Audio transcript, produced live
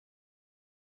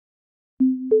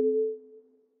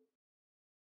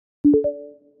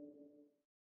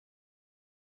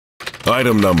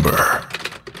Item Number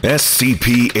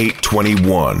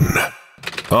SCP-821.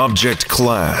 Object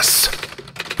Class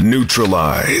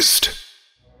Neutralized.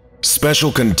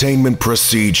 Special Containment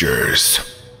Procedures.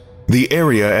 The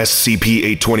area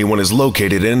SCP-821 is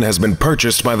located in has been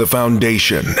purchased by the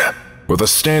Foundation, with a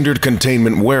standard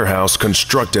containment warehouse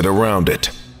constructed around it,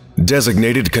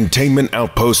 designated Containment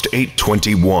Outpost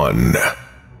 821.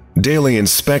 Daily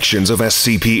inspections of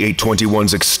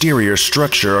SCP-821's exterior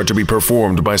structure are to be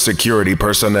performed by security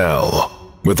personnel,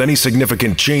 with any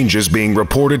significant changes being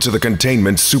reported to the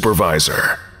containment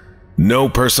supervisor. No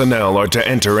personnel are to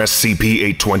enter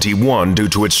SCP-821 due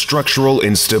to its structural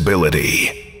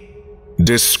instability.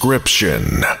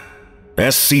 Description: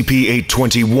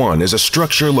 SCP-821 is a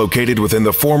structure located within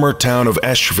the former town of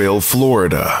Esheville,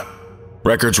 Florida.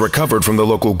 Records recovered from the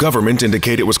local government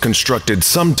indicate it was constructed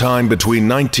sometime between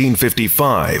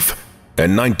 1955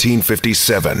 and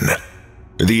 1957.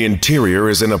 The interior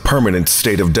is in a permanent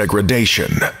state of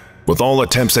degradation, with all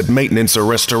attempts at maintenance or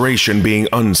restoration being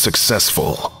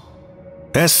unsuccessful.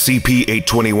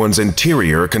 SCP-821's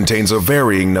interior contains a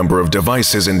varying number of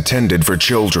devices intended for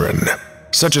children,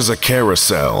 such as a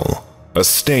carousel, a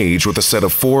stage with a set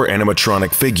of 4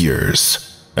 animatronic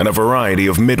figures, and a variety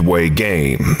of midway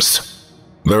games.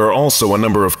 There are also a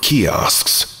number of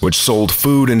kiosks, which sold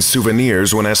food and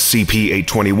souvenirs when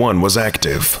SCP-821 was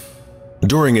active.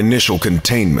 During initial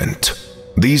containment,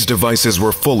 these devices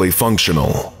were fully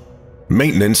functional.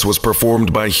 Maintenance was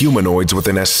performed by humanoids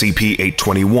within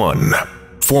SCP-821,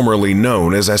 formerly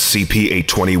known as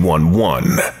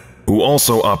SCP-821-1, who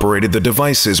also operated the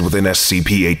devices within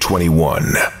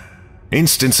SCP-821.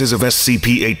 Instances of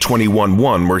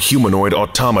SCP-821-1 were humanoid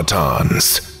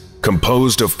automatons,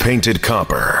 composed of painted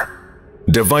copper.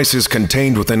 Devices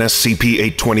contained within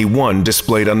SCP-821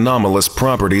 displayed anomalous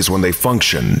properties when they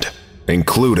functioned,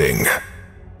 including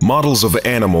models of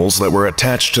animals that were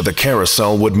attached to the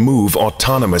carousel would move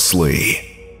autonomously.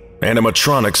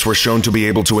 Animatronics were shown to be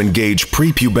able to engage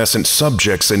prepubescent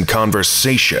subjects in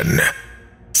conversation.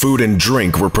 Food and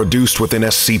drink were produced within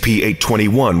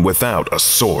SCP-821 without a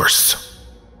source.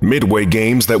 Midway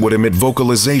games that would emit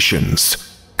vocalizations,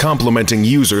 complementing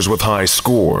users with high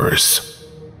scores.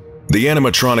 The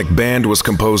animatronic band was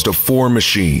composed of 4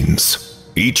 machines,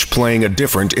 each playing a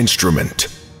different instrument.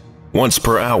 Once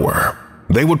per hour,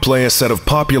 they would play a set of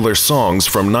popular songs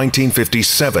from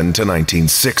 1957 to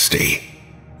 1960.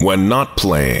 When not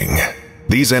playing,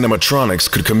 these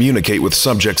animatronics could communicate with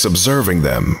subjects observing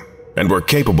them and were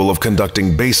capable of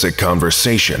conducting basic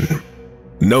conversation.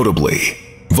 Notably,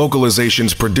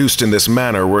 vocalizations produced in this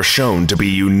manner were shown to be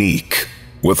unique,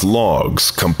 with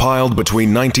logs compiled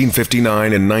between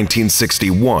 1959 and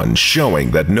 1961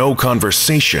 showing that no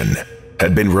conversation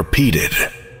had been repeated.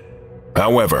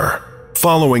 However,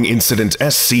 following Incident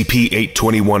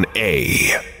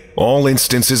SCP-821-A, all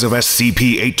instances of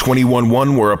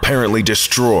SCP-821-1 were apparently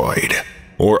destroyed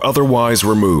or otherwise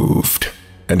removed,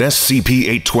 and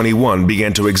SCP-821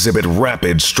 began to exhibit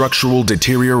rapid structural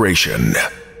deterioration.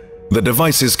 The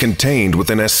devices contained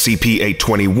within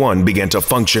SCP-821 began to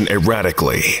function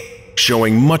erratically,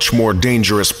 showing much more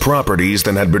dangerous properties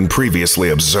than had been previously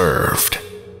observed.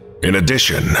 In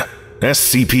addition,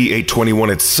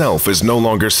 SCP-821 itself is no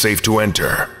longer safe to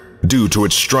enter due to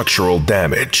its structural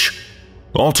damage.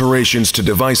 Alterations to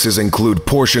devices include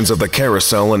portions of the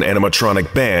carousel and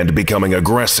animatronic band becoming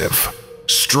aggressive,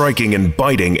 striking and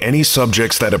biting any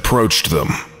subjects that approached them.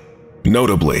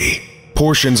 Notably,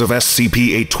 portions of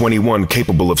SCP-821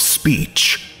 capable of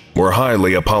speech were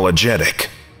highly apologetic,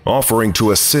 offering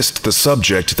to assist the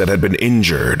subject that had been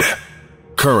injured.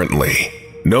 Currently,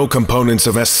 no components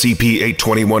of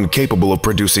SCP-821 capable of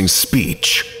producing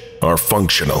speech are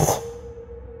functional.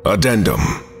 Addendum: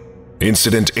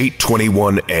 Incident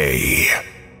 821-A.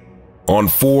 On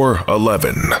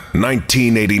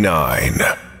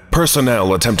 4/11/1989,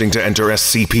 personnel attempting to enter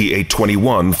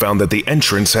SCP-821 found that the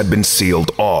entrance had been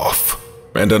sealed off,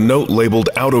 and a note labeled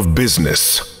 "Out of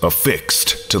Business"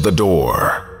 affixed to the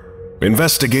door.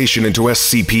 Investigation into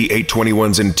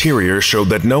SCP-821's interior showed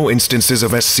that no instances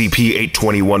of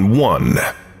SCP-821-1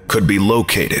 could be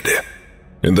located.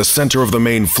 In the center of the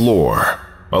main floor,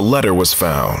 a letter was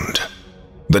found.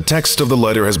 The text of the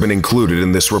letter has been included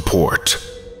in this report.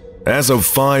 As of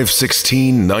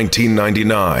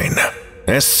 5/16/1999,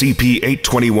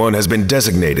 SCP-821 has been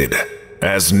designated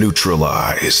as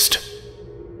neutralized.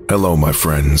 Hello, my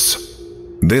friends.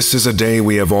 This is a day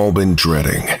we have all been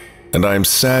dreading, and I am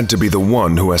sad to be the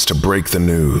one who has to break the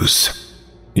news.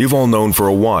 You've all known for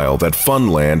a while that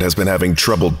Funland has been having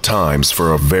troubled times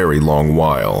for a very long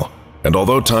while, and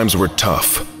although times were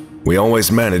tough, we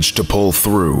always managed to pull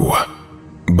through.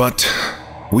 But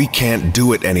we can't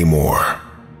do it anymore.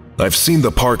 I've seen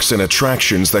the parks and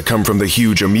attractions that come from the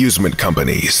huge amusement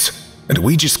companies, and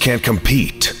we just can't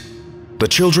compete. The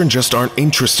children just aren't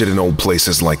interested in old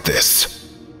places like this.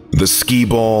 The skee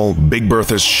ball, Big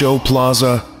Bertha's show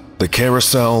plaza, the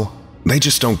carousel, they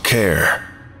just don't care.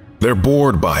 They're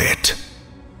bored by it.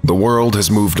 The world has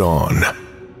moved on.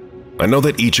 I know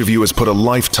that each of you has put a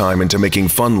lifetime into making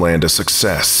Funland a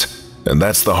success, and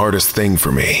that's the hardest thing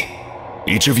for me.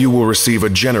 Each of you will receive a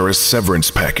generous severance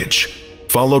package,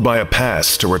 followed by a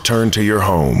pass to return to your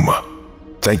home.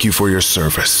 Thank you for your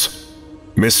service.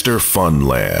 Mr.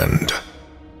 Funland.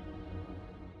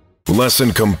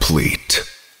 Lesson complete.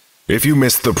 If you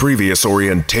missed the previous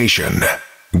orientation,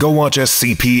 go watch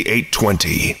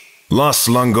SCP-820, Las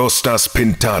Langostas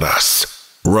Pintadas,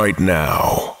 right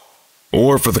now.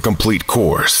 Or for the complete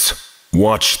course,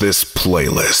 watch this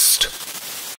playlist.